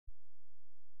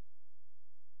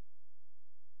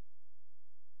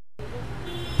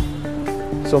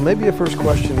So maybe a first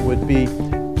question would be,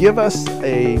 give us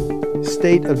a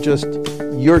state of just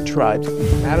your tribes.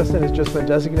 Madison has just been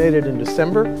designated in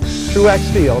December,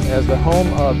 Truax Field, as the home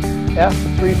of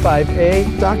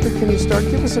F35A. Doctor, can you start?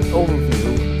 Give us an overview.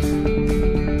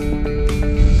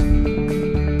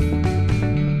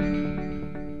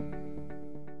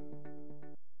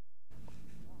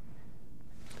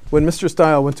 When Mr.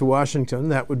 Steil went to Washington,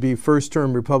 that would be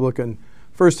first-term Republican,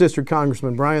 1st District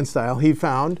Congressman Bryan Steil, he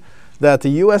found that the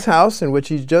U.S. House, in which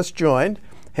he just joined,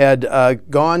 had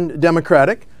gone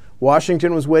Democratic.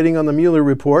 Washington was waiting on the Mueller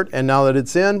report, and now that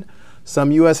it's in,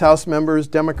 some U.S. House members,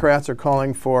 Democrats, are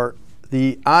calling for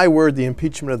the I word, the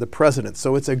impeachment of the president.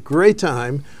 So it's a great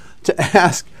time to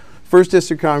ask 1st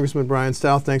District Congressman Bryan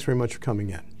Steil, thanks very much for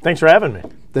coming in. Thanks for having me.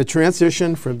 The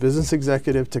transition from business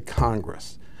executive to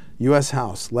Congress, U.S.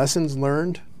 House, lessons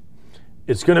learned?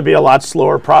 It's going to be a lot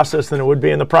slower process than it would be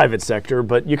in the private sector,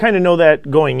 but you kind of know that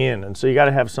going in, and so you got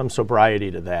to have some sobriety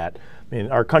to that. I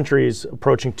mean, our country's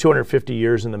approaching 250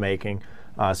 years in the making.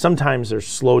 Sometimes there's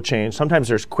slow change, sometimes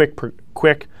there's quick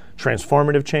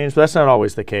transformative change, but that's not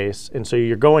always the case. And so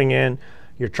you're going in,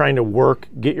 you're trying to work,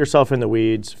 get yourself in the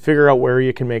weeds, figure out where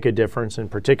you can make a difference, in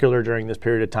particular during this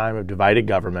period of time of divided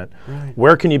government. Right.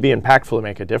 Where can you be impactful to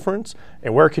make a difference,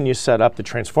 and where can you set up the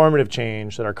transformative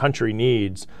change that our country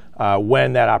needs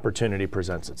when that opportunity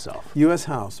presents itself? U.S.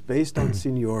 House, based on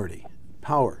seniority,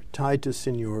 power tied to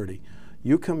seniority.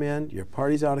 You come in, your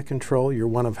party's out of control. You're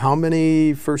one of how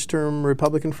many first-term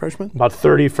Republican freshmen? About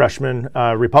 30 freshmen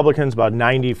Republicans, about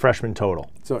 90 freshmen total.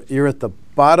 So you're at the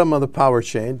bottom of the power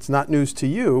chain. It's not news to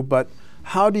you, but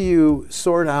how do you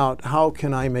sort out, how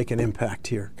can I make an impact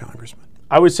here, Congressman?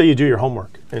 I would say you do your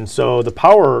homework. And so the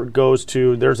power goes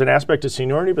to, there's an aspect of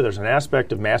seniority, but there's an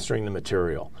aspect of mastering the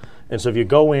material. And so if you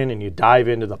go in and you dive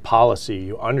into the policy,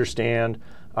 you understand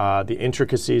the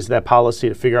intricacies of that policy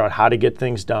to figure out how to get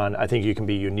things done, I think you can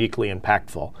be uniquely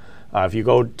impactful. If you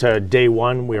go to day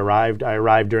one, I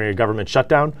arrived during a government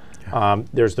shutdown.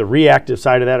 There's the reactive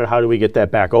side of that, or how do we get that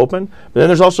back open? But then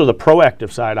there's also the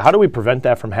proactive side. How do we prevent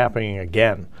that from happening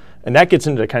again? And that gets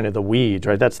into kind of the weeds,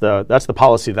 right? That's the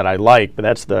policy that I like, but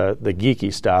that's the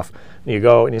geeky stuff. And you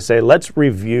go and you say, let's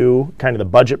review kind of the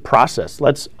budget process.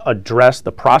 Let's address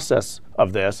the process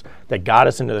of this that got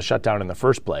us into the shutdown in the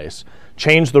first place.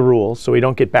 Change the rules so we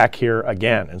don't get back here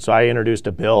again. And so I introduced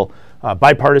a bill,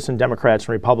 bipartisan Democrats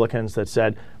and Republicans, that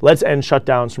said, let's end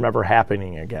shutdowns from ever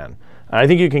happening again. And I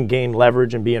think you can gain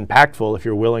leverage and be impactful if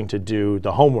you're willing to do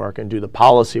the homework and do the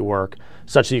policy work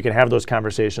such that you can have those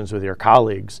conversations with your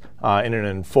colleagues in an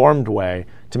informed way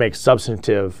to make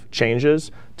substantive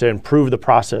changes to improve the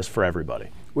process for everybody.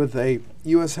 With a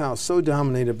U.S. House so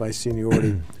dominated by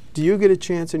seniority, do you get a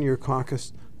chance in your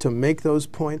caucus to make those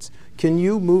points? Can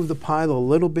you move the pile a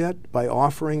little bit by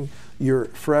offering your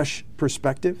fresh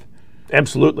perspective?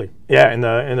 Absolutely. Yeah, in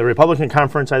the Republican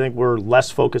conference, I think we're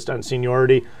less focused on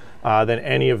seniority than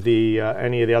any of the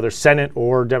other Senate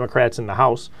or Democrats in the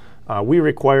House. We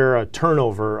require a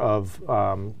turnover of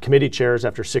committee chairs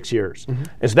after 6 years. Mm-hmm.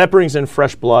 And so that brings in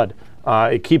fresh blood.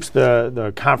 It keeps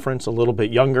the conference a little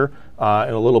bit younger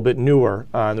and a little bit newer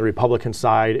on the Republican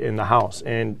side in the House.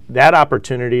 And that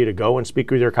opportunity to go and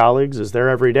speak with your colleagues is there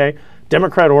every day,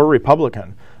 Democrat or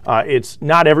Republican. It's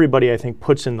not everybody, I think,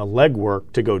 puts in the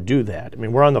legwork to go do that. I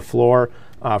mean, we're on the floor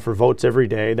for votes every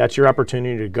day. That's your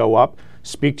opportunity to go up,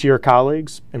 speak to your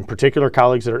colleagues, in particular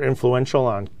colleagues that are influential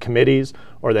on committees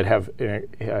or that have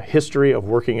a history of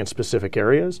working in specific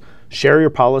areas. Share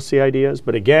your policy ideas.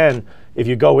 But again, if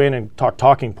you go in and talk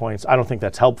talking points, I don't think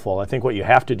that's helpful. I think what you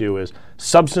have to do is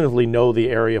substantively know the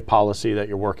area of policy that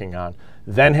you're working on,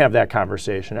 then have that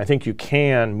conversation. I think you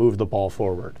can move the ball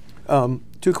forward.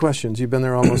 2 questions. You've been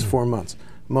there almost 4 months.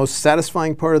 Most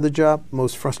satisfying part of the job,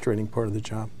 most frustrating part of the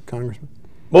job, Congressman?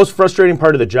 Most frustrating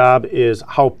part of the job is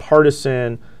how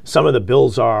partisan some of the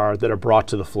bills are that are brought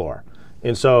to the floor.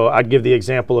 And so I'd give the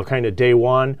example of kind of day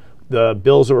one. The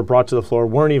bills that were brought to the floor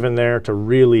weren't even there to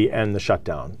really end the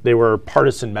shutdown. They were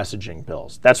partisan messaging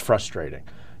bills. That's frustrating.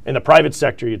 In the private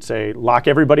sector, you'd say, lock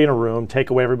everybody in a room, take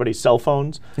away everybody's cell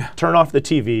phones, turn off the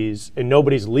TVs, and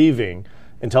nobody's leaving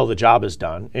until the job is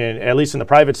done. And at least in the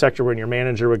private sector, when your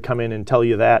manager would come in and tell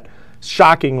you that,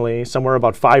 shockingly, somewhere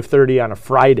about 5:30 on a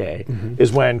Friday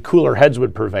is when cooler heads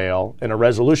would prevail and a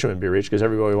resolution would be reached because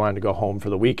everybody wanted to go home for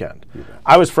the weekend.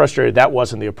 I was frustrated that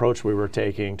wasn't the approach we were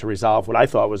taking to resolve what I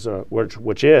thought was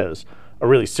which is a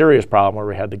really serious problem where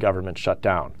we had the government shut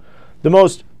down. The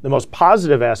most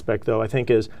positive aspect, though, I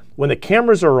think, is when the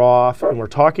cameras are off and we're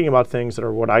talking about things that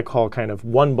are what I call kind of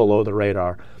one below the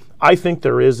radar. I think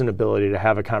there is an ability to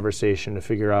have a conversation to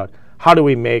figure out how do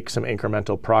we make some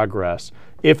incremental progress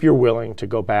if you're willing to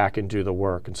go back and do the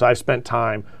work. And so I've spent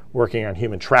time working on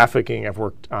human trafficking. I've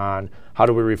worked on how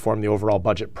do we reform the overall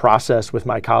budget process with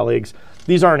my colleagues.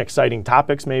 These aren't exciting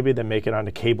topics maybe that make it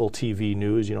onto cable TV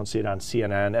news. You don't see it on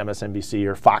CNN, MSNBC,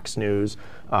 or Fox News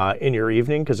in your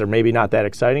evening because they're maybe not that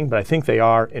exciting, but I think they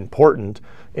are important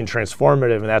and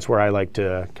transformative, and that's where I like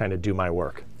to kind of do my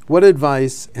work. What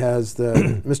advice has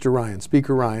the Mr. Ryan,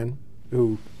 Speaker Ryan,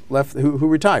 who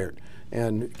retired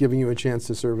and giving you a chance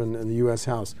to serve in the U.S.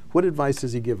 House, what advice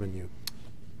has he given you?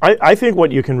 I think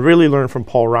what you can really learn from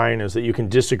Paul Ryan is that you can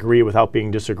disagree without being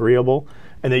disagreeable,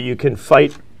 and that you can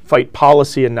fight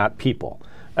policy and not people.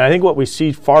 And I think what we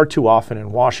see far too often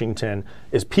in Washington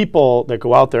is people that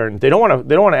go out there and they don't want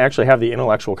to actually have the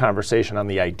intellectual conversation on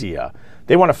the idea.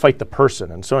 They want to fight the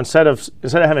person. And so instead of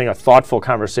having a thoughtful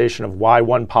conversation of why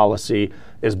one policy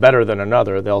is better than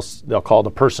another, they'll call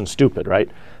the person stupid, right?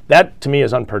 That to me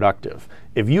is unproductive.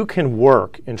 If you can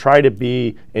work and try to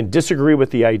be and disagree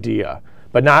with the idea,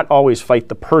 but not always fight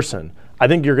the person, I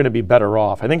think you're going to be better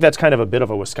off. I think that's kind of a bit of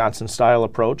a Wisconsin-style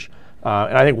approach.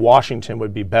 And I think Washington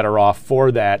would be better off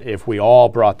for that if we all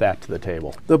brought that to the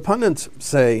table. The pundits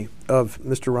say of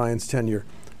Mr. Ryan's tenure,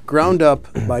 ground up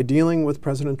by dealing with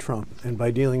President Trump and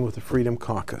by dealing with the Freedom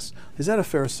Caucus. Is that a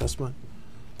fair assessment?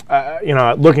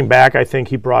 Looking back, I think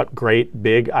he brought great,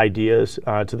 big ideas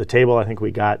to the table. I think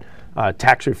we got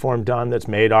tax reform done that's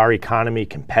made our economy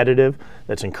competitive,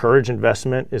 that's encouraged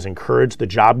investment, has encouraged the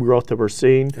job growth that we're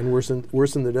seeing. And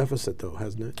worsened the deficit, though,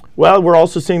 hasn't it? Well, we're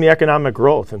also seeing the economic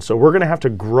growth. And so we're going to have to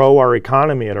grow our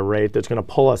economy at a rate that's going to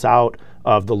pull us out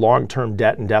of the long-term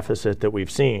debt and deficit that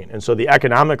we've seen. And so the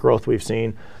economic growth we've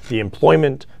seen, the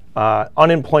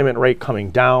unemployment rate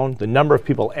coming down, the number of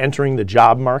people entering the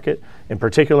job market, in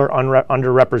particular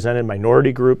underrepresented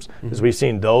minority groups, as we've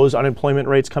seen those unemployment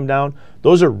rates come down,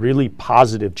 those are really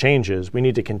positive changes. We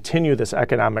need to continue this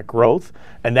economic growth,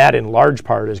 and that in large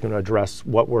part is going to address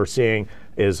what we're seeing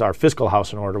is our fiscal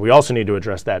house in order. We also need to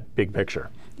address that big picture.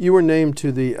 You were named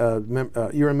to the,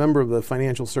 you're a member of the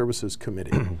Financial Services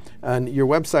Committee, and your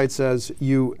website says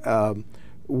you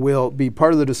will be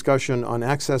part of the discussion on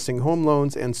accessing home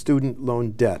loans and student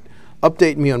loan debt.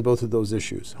 Update me on both of those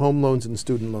issues, home loans and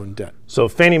student loan debt. So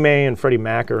Fannie Mae and Freddie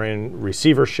Mac are in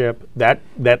receivership. That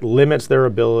limits their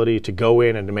ability to go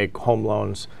in and to make home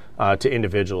loans to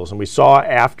individuals. And we saw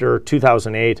after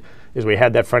 2008, as we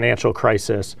had that financial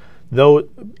crisis, though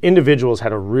individuals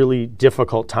had a really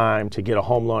difficult time to get a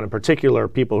home loan, in particular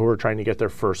people who were trying to get their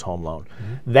first home loan.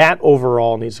 That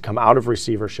overall needs to come out of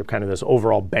receivership, kind of this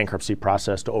overall bankruptcy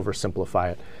process to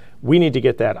oversimplify it. We need to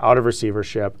get that out of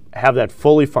receivership, have that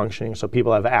fully functioning so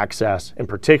people have access, in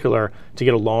particular, to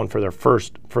get a loan for their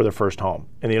first home.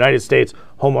 In the United States,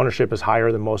 home ownership is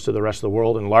higher than most of the rest of the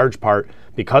world, in large part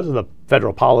because of the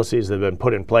federal policies that have been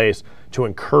put in place to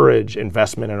encourage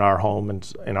investment in our home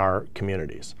and in our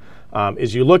communities.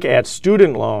 As you look at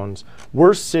student loans,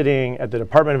 we're sitting at the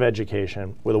Department of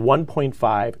Education with a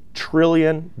 $1.5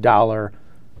 trillion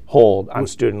hold on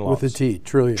student loans. With a T,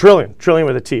 trillion. Trillion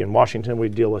with a T. In Washington, we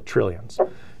deal with trillions.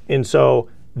 And so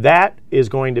that is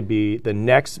going to be the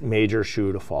next major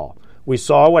shoe to fall. We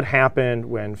saw what happened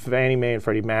when Fannie Mae and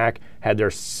Freddie Mac had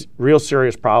their real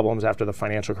serious problems after the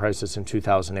financial crisis in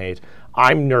 2008.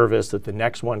 I'm nervous that the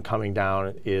next one coming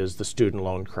down is the student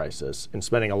loan crisis, and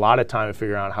spending a lot of time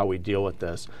figuring out how we deal with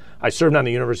this. I served on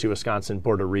the University of Wisconsin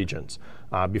Board of Regents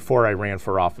before I ran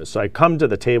for office. So I come to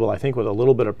the table, I think, with a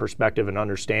little bit of perspective and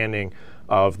understanding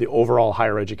of the overall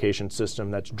higher education system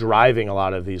that's driving a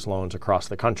lot of these loans across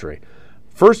the country.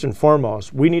 First and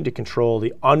foremost, we need to control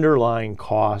the underlying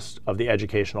cost of the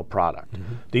educational product.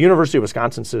 The University of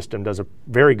Wisconsin system does a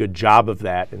very good job of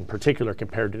that, in particular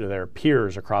compared to their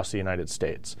peers across the United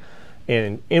States.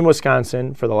 And in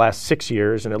Wisconsin for the last 6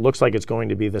 years, and it looks like it's going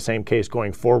to be the same case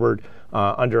going forward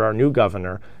under our new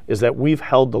governor, is that we've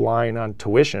held the line on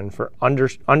tuition for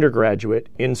undergraduate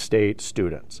in-state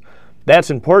students.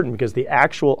 That's important because the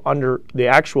actual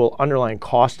underlying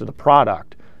cost of the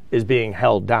product is being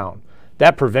held down.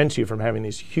 That prevents you from having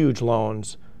these huge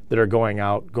loans that are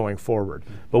going forward.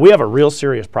 But we have a real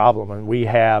serious problem, and we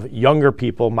have younger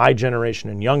people, my generation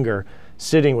and younger,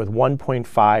 sitting with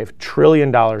 $1.5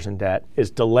 trillion in debt, is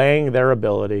delaying their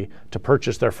ability to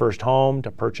purchase their first home,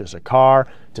 to purchase a car,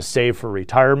 to save for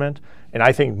retirement. And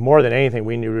I think more than anything,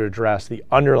 we need to address the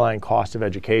underlying cost of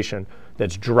education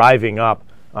that's driving up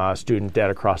student debt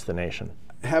across the nation.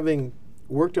 Having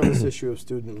worked on this issue of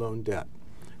student loan debt,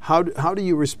 how do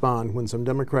you respond when some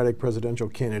Democratic presidential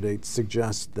candidates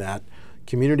suggest that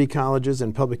community colleges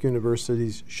and public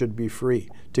universities should be free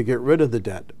to get rid of the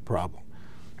debt problem?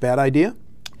 Bad idea?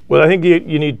 Well, I think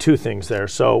you need two things there.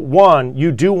 So one,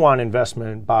 you do want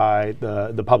investment by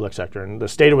the public sector, and the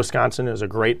state of Wisconsin is a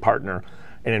great partner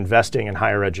in investing in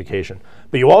higher education.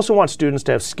 But you also want students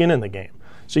to have skin in the game.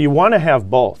 So you want to have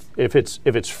both. If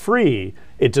it's free,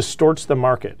 it distorts the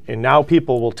market, and now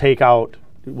people will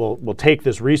take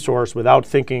this resource without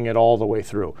thinking it all the way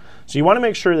through. So you want to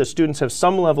make sure that students have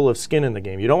some level of skin in the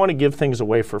game. You don't want to give things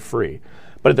away for free,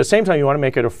 but at the same time, you want to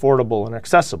make it affordable and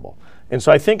accessible. And so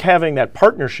I think having that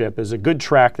partnership is a good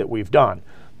track that we've done.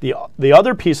 The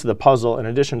other piece of the puzzle, in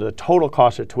addition to the total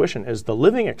cost of tuition, is the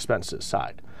living expenses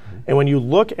side. And when you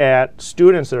look at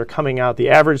students that are coming out, the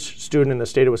average student in the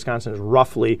state of Wisconsin is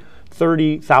roughly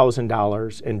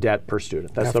 $30,000 in debt per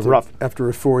student. That's after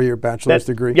a 4-year bachelor's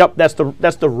degree. Yep, that's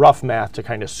the rough math to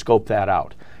kind of scope that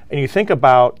out. And you think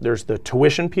about, there's the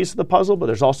tuition piece of the puzzle, but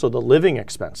there's also the living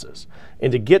expenses. And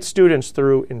to get students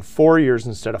through in 4 years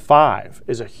instead of 5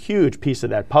 is a huge piece of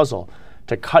that puzzle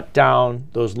to cut down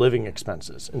those living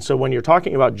expenses. And so when you're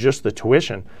talking about just the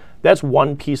tuition, that's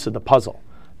one piece of the puzzle.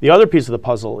 The other piece of the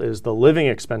puzzle is the living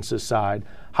expenses side.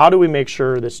 How do we make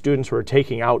sure that students who are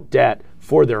taking out debt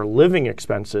for their living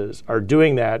expenses are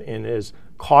doing that in as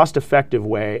cost-effective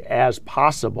way as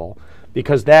possible?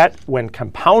 Because that, when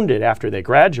compounded after they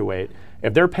graduate,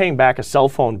 if they're paying back a cell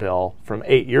phone bill from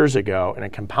 8 years ago and a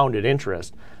compounded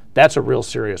interest, that's a real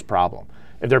serious problem.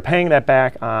 If they're paying that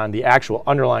back on the actual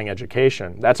underlying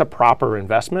education, that's a proper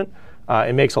investment.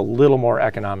 It makes a little more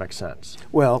economic sense.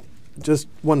 Well, just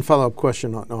one follow-up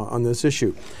question on this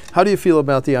issue. How do you feel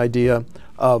about the idea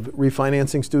of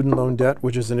refinancing student loan debt,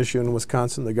 which is an issue in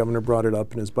Wisconsin? The governor brought it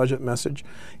up in his budget message.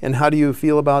 And how do you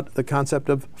feel about the concept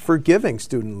of forgiving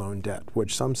student loan debt,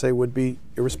 which some say would be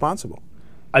irresponsible?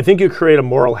 I think you create a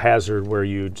moral hazard where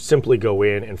you simply go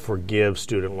in and forgive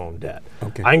student loan debt.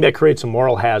 Okay. I think that creates a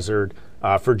moral hazard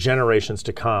for generations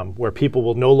to come, where people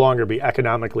will no longer be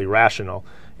economically rational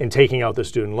in taking out the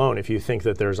student loan if you think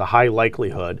that there's a high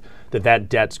likelihood that that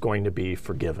debt's going to be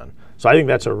forgiven. So I think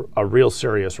that's a real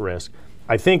serious risk.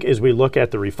 I think as we look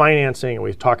at the refinancing and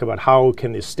we talk about how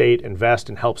can the state invest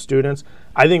and help students,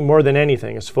 I think more than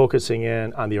anything is focusing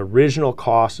in on the original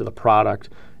cost of the product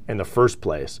in the first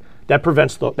place. That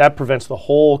prevents the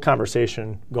whole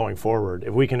conversation going forward.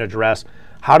 If we can address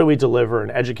how do we deliver an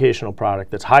educational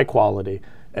product that's high quality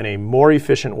in a more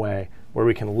efficient way where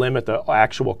we can limit the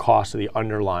actual cost of the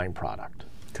underlying product.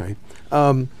 Okay.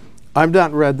 I've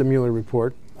not read the Mueller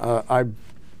report. I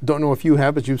don't know if you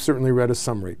have, but you've certainly read a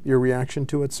summary. Your reaction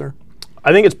to it, sir?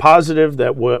 I think it's positive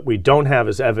that what we don't have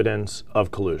is evidence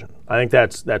of collusion. I think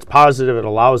that's positive. It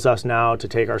allows us now to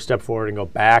take our step forward and go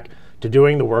back to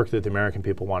doing the work that the American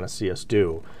people want to see us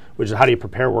do, which is how do you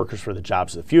prepare workers for the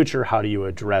jobs of the future? How do you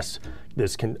address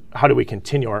this? How do we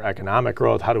continue our economic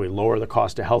growth? How do we lower the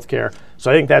cost of healthcare?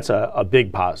 So I think that's a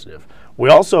big positive. We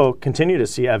also continue to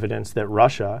see evidence that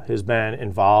Russia has been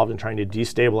involved in trying to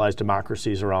destabilize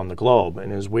democracies around the globe.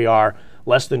 And as we are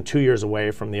less than 2 years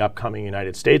away from the upcoming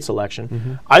United States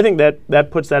election, I think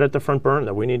that puts that at the front burner,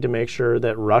 that we need to make sure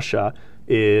that Russia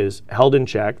is held in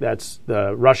check. That's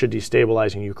the Russia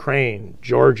destabilizing Ukraine,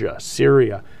 Georgia,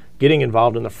 Syria, getting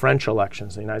involved in the French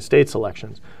elections, the United States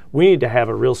elections. We need to have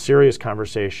a real serious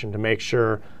conversation to make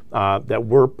sure that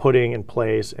we're putting in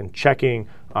place and checking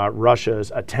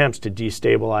Russia's attempts to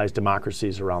destabilize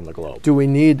democracies around the globe. Do we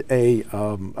need a,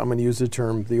 I'm going to use the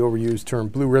overused term,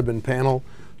 blue ribbon panel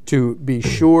to be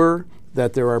sure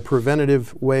that there are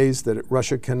preventative ways that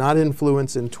Russia cannot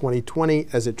influence in 2020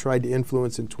 as it tried to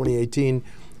influence in 2018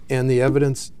 and the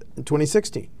evidence in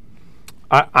 2016?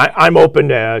 I'm open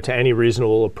to any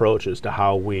reasonable approach as to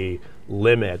how we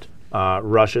limit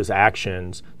Russia's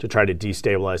actions to try to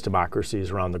destabilize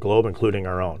democracies around the globe, including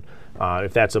our own.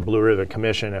 If that's a blue ribbon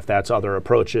commission, if that's other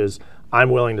approaches, I'm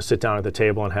willing to sit down at the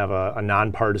table and have a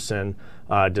nonpartisan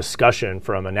discussion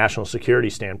from a national security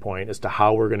standpoint as to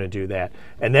how we're going to do that,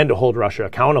 and then to hold Russia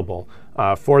accountable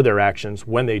for their actions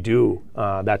when they do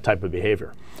that type of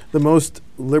behavior. The most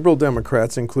liberal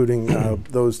Democrats, including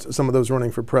some of those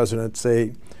running for president,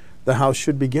 say the House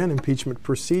should begin impeachment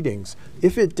proceedings.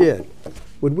 If it did,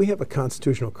 would we have a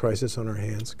constitutional crisis on our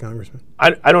hands, Congressman?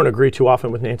 I don't agree too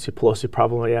often with Nancy Pelosi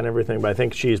probably on everything, but I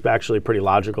think she's actually pretty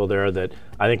logical there that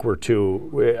I think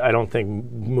I don't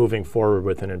think moving forward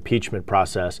with an impeachment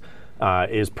process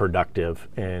is productive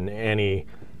in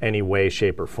any way,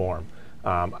 shape, or form.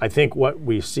 I think what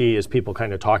we see is people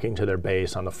kind of talking to their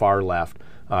base on the far left,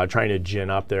 trying to gin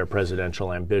up their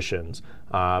presidential ambitions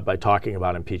by talking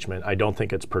about impeachment. I don't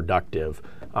think it's productive.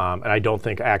 And I don't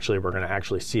think actually we're going to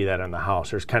actually see that in the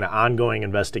House. There's kind of ongoing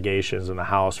investigations in the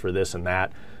House for this and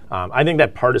that. I think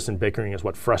that partisan bickering is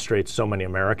what frustrates so many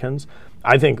Americans.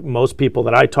 I think most people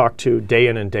that I talk to day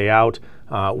in and day out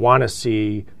want to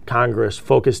see Congress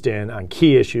focused in on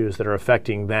key issues that are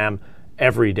affecting them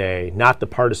every day, not the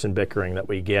partisan bickering that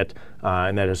we get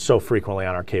and that is so frequently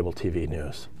on our cable TV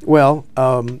news. Well,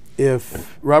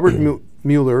 if Robert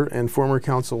Mueller and former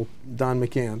counsel Don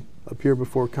McGahn appear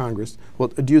before Congress, well,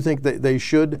 do you think that they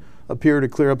should appear to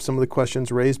clear up some of the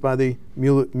questions raised by the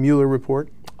Mueller report?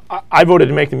 I voted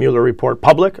to make the Mueller report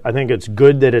public. I think it's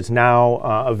good that it's now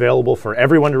available for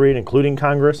everyone to read, including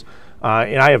Congress.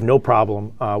 And I have no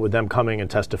problem with them coming and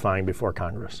testifying before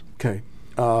Congress. Okay.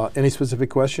 Any specific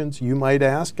questions you might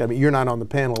ask? I mean, you're not on the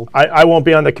panel. I won't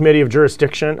be on the Committee of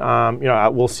Jurisdiction.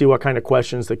 We'll see what kind of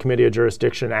questions the Committee of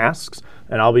Jurisdiction asks,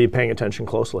 and I'll be paying attention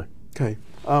closely. Okay.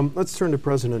 Let's turn to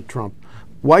President Trump.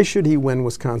 Why should he win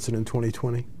Wisconsin in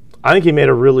 2020? I think he made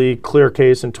a really clear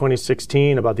case in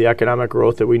 2016 about the economic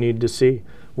growth that we need to see.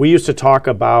 We used to talk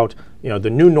about, the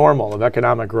new normal of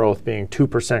economic growth being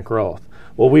 2% growth.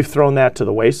 Well, we've thrown that to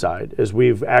the wayside as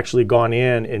we've actually gone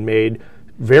in and made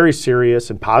very serious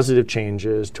and positive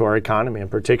changes to our economy, in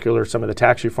particular some of the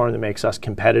tax reform that makes us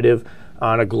competitive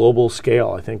on a global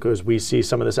scale. I think as we see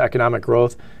some of this economic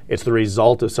growth, it's the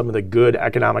result of some of the good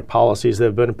economic policies that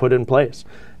have been put in place.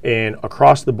 And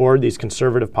across the board, these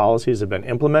conservative policies have been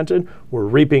implemented. We're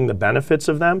reaping the benefits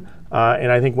of them.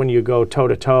 And I think when you go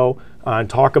toe-to-toe and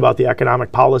talk about the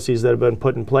economic policies that have been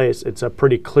put in place, it's a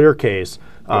pretty clear case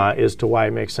as to why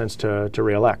it makes sense to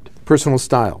reelect. Personal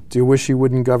style. Do you wish he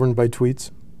wouldn't govern by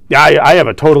tweets? Yeah, I have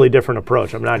a totally different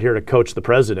approach. I'm not here to coach the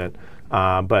president.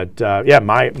 But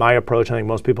my approach, I think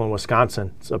most people in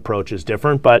Wisconsin's approach is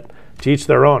different, but to each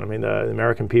their own. I mean, the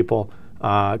American people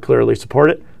clearly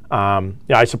support it.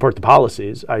 I support the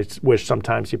policies. I wish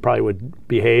sometimes he probably would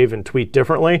behave and tweet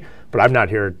differently, but I'm not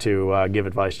here to give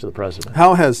advice to the president.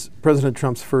 How has President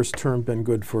Trump's first term been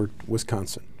good for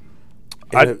Wisconsin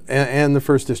and the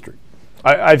first district?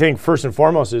 I think first and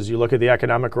foremost is you look at the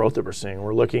economic growth that we're seeing.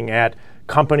 We're looking at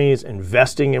companies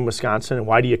investing in Wisconsin. And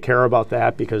why do you care about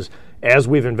that? Because as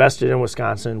we've invested in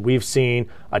Wisconsin, we've seen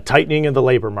a tightening of the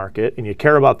labor market, and you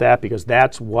care about that because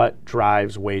that's what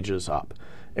drives wages up.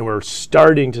 And we're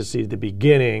starting to see the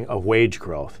beginning of wage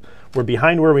growth. We're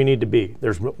behind where we need to be.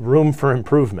 There's room for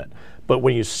improvement. But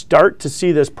when you start to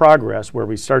see this progress, where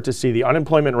we start to see the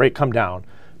unemployment rate come down,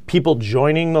 people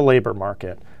joining the labor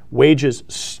market, wages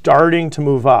starting to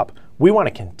move up, we want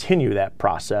to continue that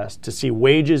process to see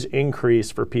wages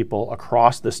increase for people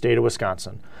across the state of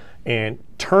Wisconsin. And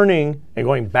turning and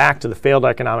going back to the failed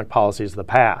economic policies of the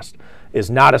past is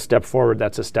not a step forward,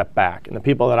 that's a step back. And the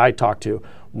people that I talk to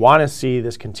want to see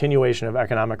this continuation of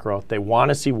economic growth. They want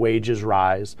to see wages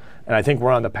rise, and I think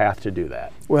we're on the path to do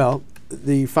that. Well,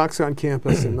 the Foxconn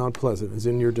campus in Mount Pleasant is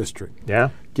in your district. Yeah.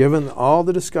 Given all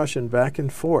the discussion back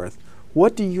and forth,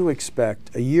 what do you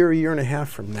expect a year and a half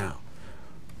from now?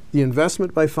 The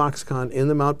investment by Foxconn in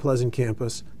the Mount Pleasant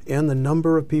campus and the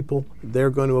number of people they're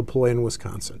going to employ in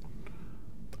Wisconsin.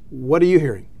 What are you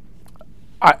hearing?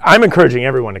 I'm encouraging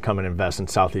everyone to come and invest in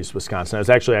Southeast Wisconsin.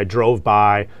 I drove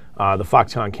by the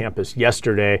Foxconn campus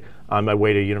yesterday on my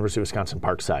way to University of Wisconsin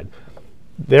Parkside.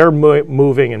 They're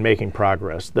moving and making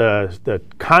progress. The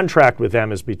contract with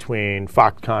them is between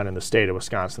Foxconn and the state of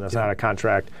Wisconsin. That's not a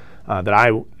contract that I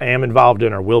am involved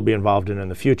in or will be involved in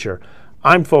the future.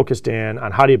 I'm focused in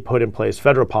on how do you put in place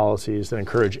federal policies that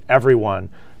encourage everyone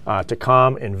to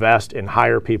come, invest, and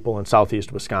hire people in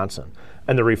Southeast Wisconsin.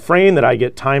 And the refrain that I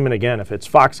get time and again, if it's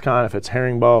Foxconn, if it's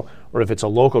Herringbow, or if it's a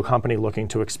local company looking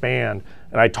to expand,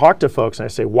 and I talk to folks and I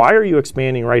say, why are you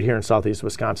expanding right here in Southeast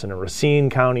Wisconsin, in Racine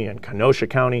County and Kenosha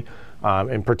County,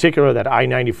 in particular that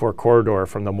I-94 corridor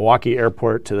from the Milwaukee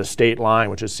airport to the state line,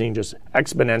 which is seeing just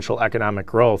exponential economic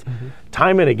growth. Mm-hmm.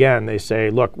 Time and again, they say,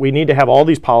 look, we need to have all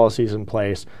these policies in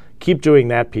place, keep doing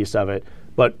that piece of it.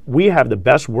 But we have the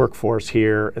best workforce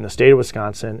here in the state of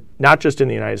Wisconsin, not just in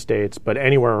the United States, but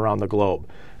anywhere around the globe.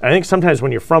 And I think sometimes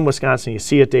when you're from Wisconsin, you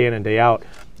see it day in and day out,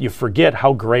 you forget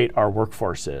how great our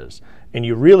workforce is. And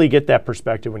you really get that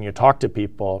perspective when you talk to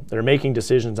people that are making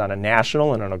decisions on a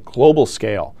national and on a global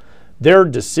scale. Their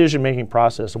decision-making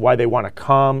process of why they want to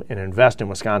come and invest in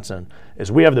Wisconsin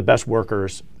is we have the best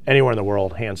workers anywhere in the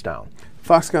world, hands down.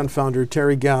 Foxconn founder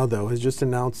Terry Gao, though, has just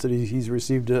announced that he's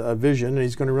received a vision and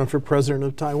he's going to run for president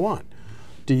of Taiwan.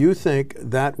 Do you think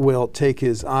that will take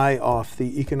his eye off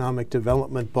the economic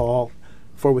development ball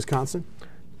for Wisconsin?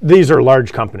 these are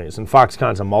large companies, and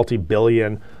Foxconn's a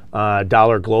multi-billion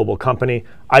dollar global company.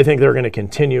 I think they're going to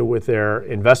continue with their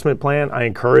investment plan. I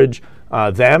encourage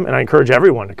them, and I encourage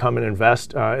everyone to come and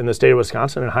invest in the state of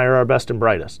Wisconsin and hire our best and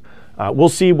brightest. We'll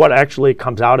see what actually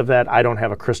comes out of that. I don't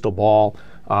have a crystal ball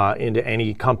into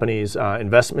any company's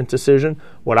investment decision.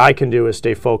 What I can do is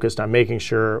stay focused on making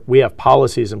sure we have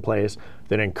policies in place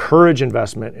that encourage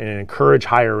investment and encourage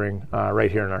hiring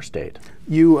right here in our state.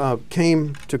 You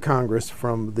came to Congress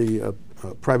from the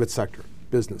private sector,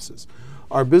 businesses.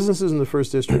 Are businesses in the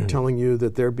 1st District telling you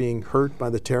that they're being hurt by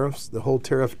the tariffs, the whole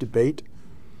tariff debate?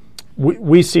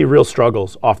 We see real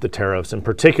struggles off the tariffs. In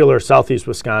particular, Southeast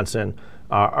Wisconsin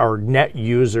are net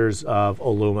users of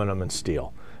aluminum and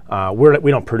steel.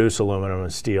 We don't produce aluminum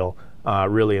and steel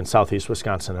really in Southeast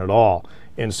Wisconsin at all.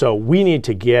 And so we need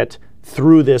to get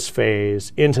through this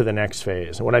phase into the next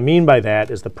phase. And what I mean by that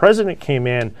is the president came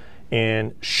in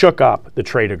and shook up the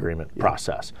trade agreement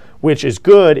process, which is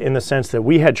good in the sense that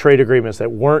we had trade agreements that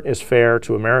weren't as fair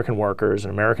to American workers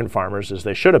and American farmers as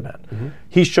they should have been.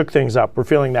 He shook things up. We're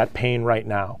feeling that pain right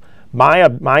now.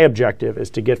 My objective is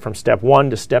to get from step 1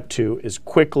 to step 2 as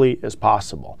quickly as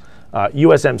possible.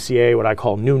 USMCA, what I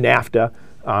call new NAFTA,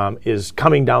 is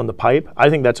coming down the pipe. I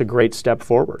think that's a great step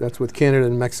forward. That's with Canada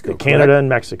and Mexico. Canada and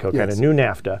Mexico, kind of new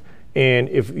NAFTA. And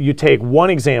if you take one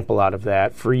example out of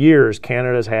that, for years,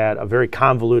 Canada's had a very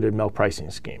convoluted milk pricing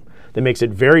scheme that makes it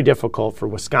very difficult for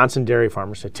Wisconsin dairy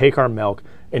farmers to take our milk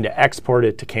and to export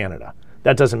it to Canada.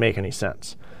 That doesn't make any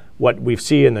sense. What we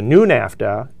see in the new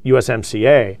NAFTA,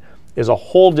 USMCA, is a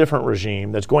whole different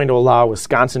regime that's going to allow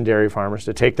Wisconsin dairy farmers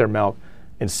to take their milk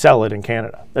and sell it in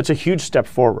Canada. That's a huge step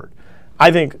forward. I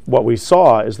think what we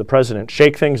saw is the president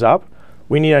shake things up.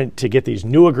 We need to get these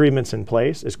new agreements in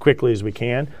place as quickly as we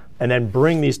can, and then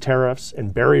bring these tariffs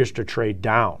and barriers to trade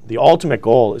down. The ultimate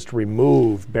goal is to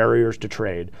remove barriers to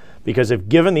trade, because if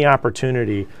given the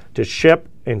opportunity to ship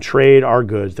and trade our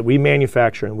goods that we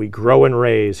manufacture and we grow and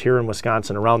raise here in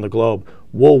Wisconsin around the globe,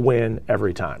 we'll win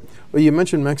every time. Well, you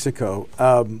mentioned Mexico.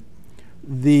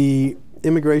 The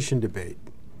immigration debate,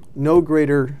 no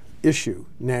greater issue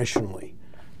nationally.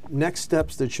 Next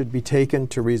steps that should be taken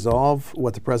to resolve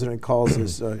what the president calls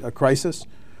as a crisis.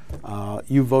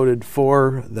 You voted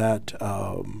for that.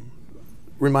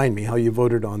 Remind me how you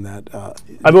voted on that.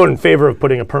 I voted in favor of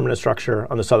putting a permanent structure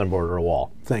on the southern border, a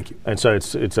wall. Thank you. And so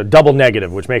it's a double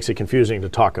negative, which makes it confusing to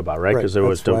talk about, right? Because it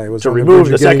was to to remove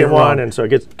the second one, and so it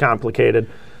gets complicated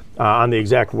on the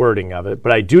exact wording of it.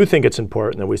 But I do think it's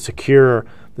important that we secure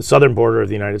the southern border of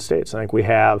the United States. I think we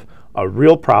have a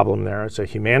real problem there. It's a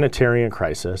humanitarian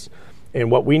crisis. And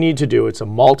what we need to do, it's a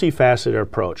multifaceted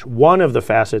approach. One of the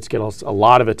facets gets a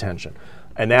lot of attention,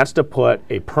 and that's to put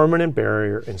a permanent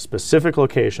barrier in specific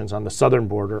locations on the southern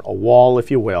border, a wall, if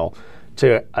you will,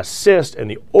 to assist in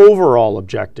the overall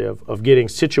objective of getting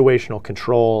situational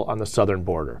control on the southern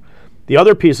border. The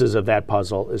other pieces of that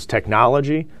puzzle is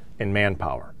technology and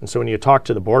manpower. And so when you talk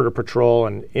to the Border Patrol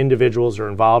and individuals who are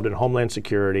involved in Homeland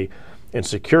Security and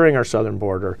securing our southern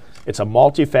border, it's a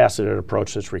multifaceted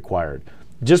approach that's required.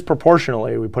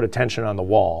 Disproportionately, we put attention on the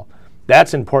wall.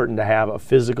 That's important to have a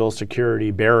physical security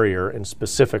barrier in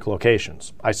specific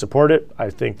locations. I support it.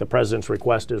 I think the president's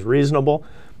request is reasonable.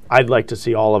 I'd like to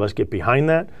see all of us get behind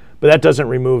that, but that doesn't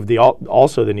remove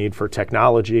also the need for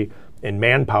technology and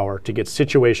manpower to get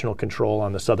situational control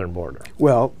on the southern border.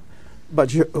 Well,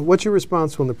 but what's your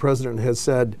response when the president has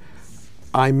said,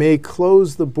 I may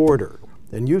close the border?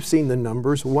 And you've seen the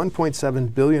numbers,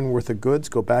 1.7 billion worth of goods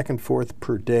go back and forth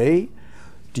per day.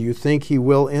 Do you think he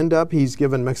will end up, he's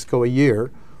given Mexico a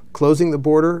year, closing the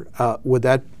border?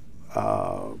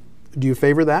 Do you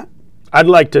favor that? I'd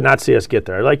like to not see us get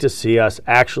there. I'd like to see us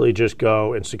actually just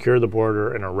go and secure the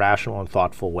border in a rational and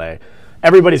thoughtful way.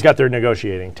 Everybody's got their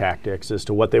negotiating tactics as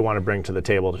to what they want to bring to the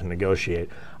table to negotiate.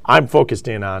 I'm focused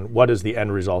in on what is the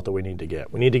end result that we need to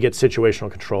get. We need to get situational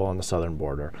control on the southern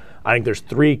border. I think there's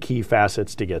 3 key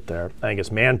facets to get there. I think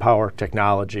it's manpower,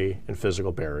 technology, and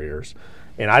physical barriers.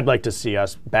 And I'd like to see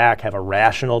us back have a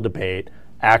rational debate,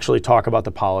 actually talk about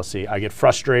the policy. I get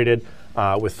frustrated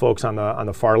with folks on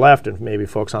the far left and maybe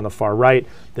folks on the far right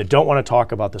that don't want to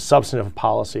talk about the substantive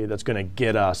policy that's going to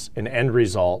get us an end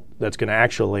result that's going to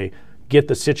actually get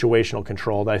the situational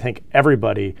control that I think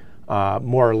everybody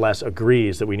more or less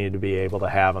agrees that we need to be able to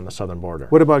have on the southern border.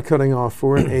 What about cutting off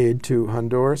foreign aid to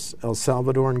Honduras, El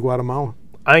Salvador, and Guatemala?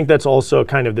 I think that's also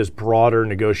kind of this broader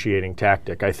negotiating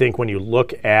tactic. I think when you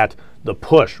look at the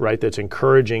push, right, that's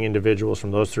encouraging individuals from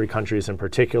those 3 countries in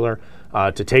particular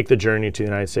to take the journey to the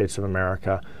United States of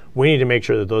America, we need to make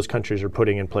sure that those countries are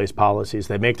putting in place policies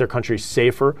that make their countries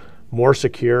safer, more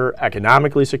secure,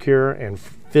 economically secure, and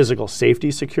physical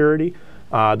safety security.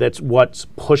 that's what's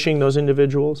pushing those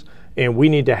individuals. And we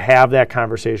need to have that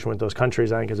conversation with those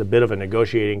countries, I think, as a bit of a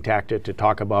negotiating tactic to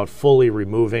talk about fully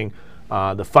removing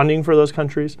the funding for those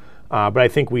countries. But I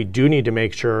think we do need to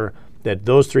make sure that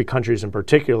those three countries in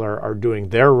particular are doing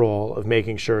their role of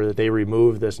making sure that they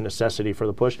remove this necessity for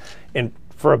the push. And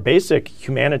for a basic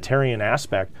humanitarian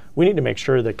aspect, we need to make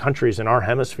sure that countries in our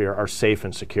hemisphere are safe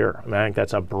and secure. I mean, I think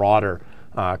that's a broader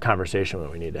conversation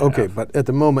that we need to have. Okay, but at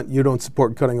the moment, you don't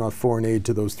support cutting off foreign aid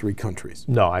to those three countries.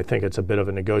 No, I think it's a bit of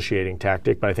a negotiating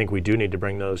tactic, but I think we do need to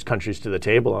bring those countries to the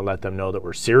table and let them know that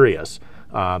we're serious,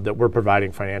 that we're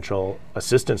providing financial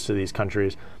assistance to these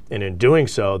countries. And in doing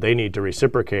so, they need to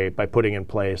reciprocate by putting in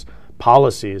place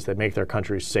policies that make their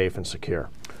countries safe and secure.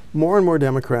 More and more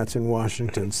Democrats in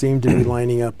Washington seem to be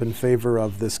lining up in favor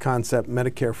of this concept,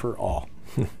 Medicare for all.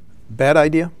 Bad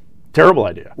idea? Terrible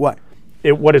idea. Why?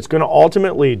 What it's going to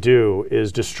ultimately do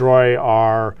is destroy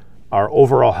our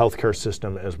overall healthcare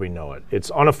system as we know it. It's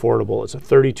unaffordable. It's a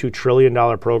 $32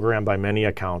 trillion program by many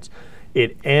accounts.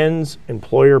 It ends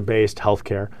employer-based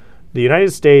healthcare. The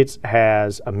United States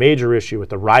has a major issue with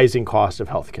the rising cost of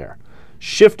healthcare.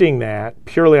 Shifting that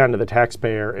purely onto the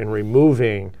taxpayer and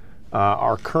removing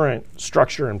our current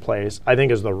structure in place, I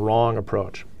think, is the wrong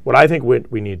approach. What I think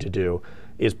we need to do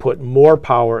is put more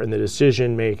power in the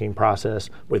decision-making process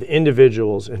with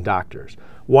individuals and doctors.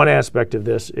 One aspect of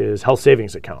this is health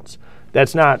savings accounts.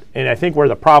 That's not, and I think where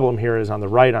the problem here is on the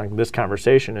right on this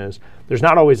conversation is there's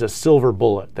not always a silver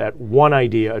bullet that one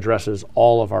idea addresses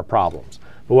all of our problems.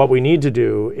 But what we need to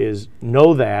do is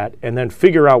know that and then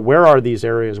figure out where are these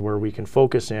areas where we can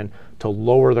focus in to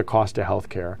lower the cost of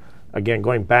healthcare. Again,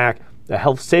 going back, the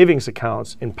health savings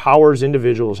accounts empowers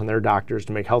individuals and their doctors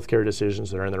to make healthcare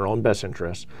decisions that are in their own best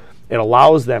interests. It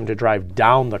allows them to drive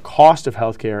down the cost of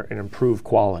healthcare and improve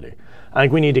quality. I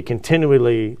think we need to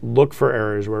continually look for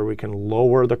areas where we can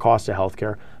lower the cost of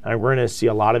healthcare. And we're going to see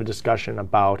a lot of discussion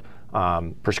about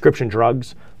prescription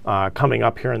drugs coming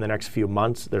up here in the next few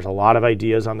months. There's a lot of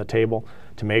ideas on the table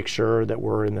to make sure that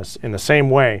we're in the same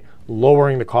way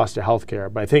lowering the cost of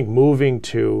healthcare. But I think moving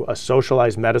to a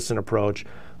socialized medicine approach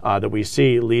that we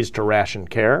see leads to rationed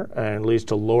care and leads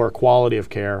to lower quality of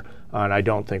care, and I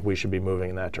don't think we should be moving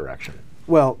in that direction.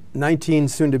 Well, 19,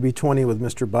 soon to be 20 with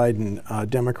Mr. Biden,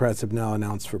 Democrats have now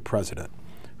announced for president.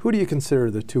 Who do you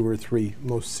consider the 2 or 3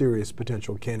 most serious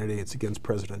potential candidates against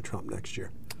President Trump next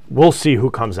year? We'll see who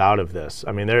comes out of this.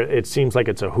 I mean, it seems like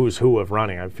it's a who's who of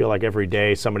running. I feel like every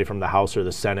day somebody from the House or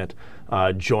the Senate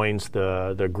joins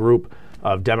the group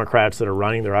of Democrats that are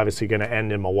running. They're obviously going to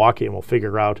end in Milwaukee, and we'll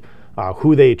figure out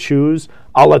who they choose.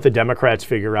 I'll let the Democrats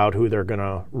figure out who they're going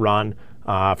to run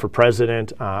for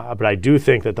president. But I do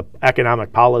think that the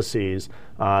economic policies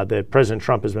that President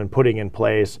Trump has been putting in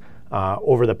place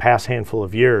over the past handful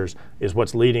of years is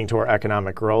what's leading to our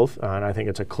economic growth. And I think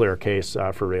it's a clear case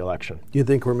for re-election. Do you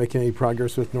think we're making any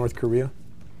progress with North Korea?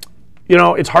 You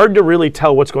know, it's hard to really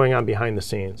tell what's going on behind the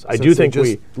scenes. I do think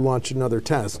we launched another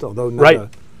test, although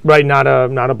not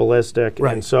not a ballistic.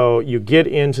 Right. And so you get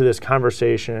into this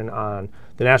conversation on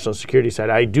the national security side.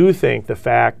 I do think the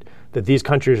fact that these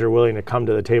countries are willing to come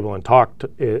to the table and talk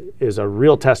is a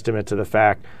real testament to the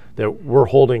fact that we're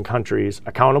holding countries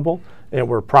accountable and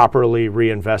we're properly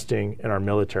reinvesting in our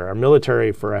military. Our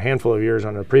military, for a handful of years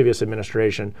under the previous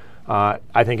administration,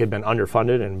 I think had been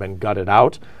underfunded and been gutted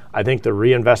out. I think the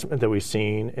reinvestment that we've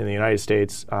seen in the United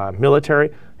States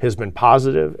military has been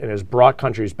positive and has brought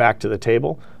countries back to the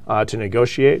table to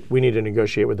negotiate. We need to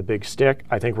negotiate with a big stick.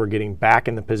 I think we're getting back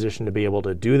in the position to be able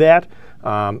to do that.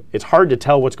 It's hard to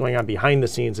tell what's going on behind the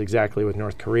scenes exactly with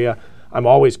North Korea. I'm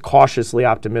always cautiously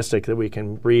optimistic that we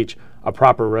can reach a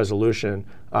proper resolution.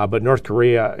 But North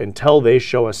Korea, until they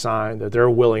show a sign that they're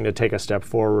willing to take a step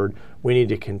forward, we need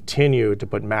to continue to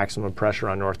put maximum pressure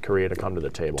on North Korea to come to the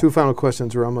table. 2 final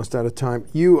questions. We're almost out of time.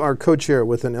 You are co-chair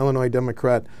with an Illinois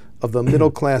Democrat of the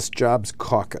Middle Class Jobs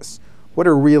Caucus. What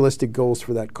are realistic goals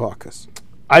for that caucus?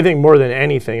 I think more than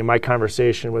anything, in my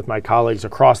conversation with my colleagues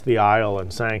across the aisle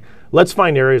and saying, let's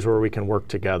find areas where we can work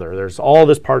together. There's all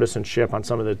this partisanship on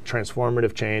some of the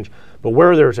transformative change, but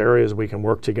where there's areas we can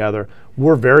work together,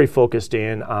 we're very focused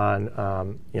in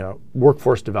on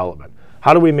workforce development.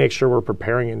 How do we make sure we're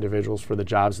preparing individuals for the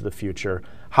jobs of the future?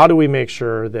 How do we make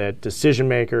sure that decision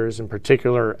makers, in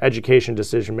particular education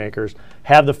decision makers,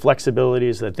 have the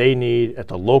flexibilities that they need at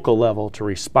the local level to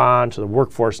respond to the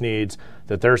workforce needs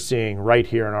that they're seeing right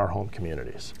here in our home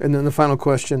communities? And then the final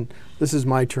question, this is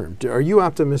my term. Are you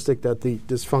optimistic that the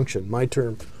dysfunction, my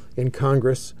term, in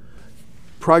Congress,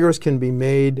 progress can be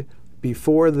made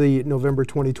before the November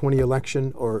 2020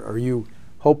 election, or are you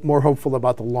more hopeful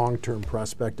about the long-term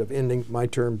prospect of ending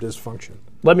my-term dysfunction?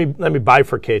 Let me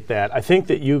bifurcate that. I think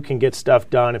that you can get stuff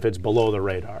done if it's below the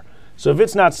radar. So if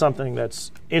it's not something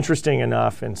that's interesting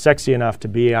enough and sexy enough to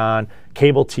be on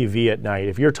cable TV at night,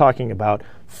 if you're talking about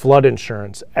flood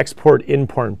insurance,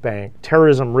 export-import bank,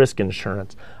 terrorism risk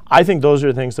insurance, I think those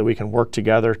are things that we can work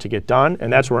together to get done,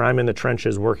 and that's where I'm in the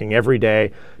trenches working every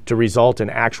day to result in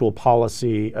actual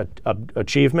policy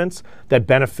achievements that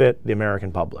benefit the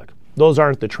American public. Those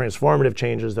aren't the transformative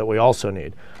changes that we also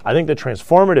need. I think the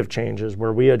transformative changes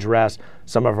where we address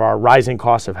some of our rising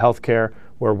costs of healthcare,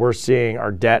 where we're seeing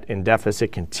our debt and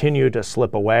deficit continue to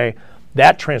slip away,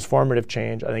 that transformative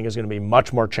change, I think, is going to be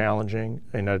much more challenging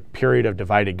in a period of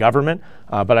divided government.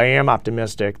 But I am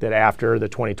optimistic that after the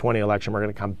 2020 election, we're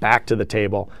going to come back to the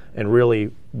table and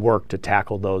really work to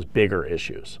tackle those bigger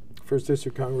issues. First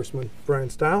District Congressman Bryan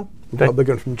Steil,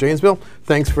 Republican from Janesville.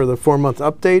 Thanks for the 4-month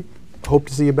update. Hope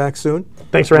to see you back soon.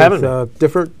 Thanks for having me.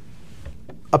 Different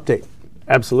update.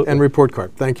 Absolutely. And report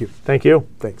card. Thank you. Thank you.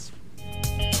 Thanks.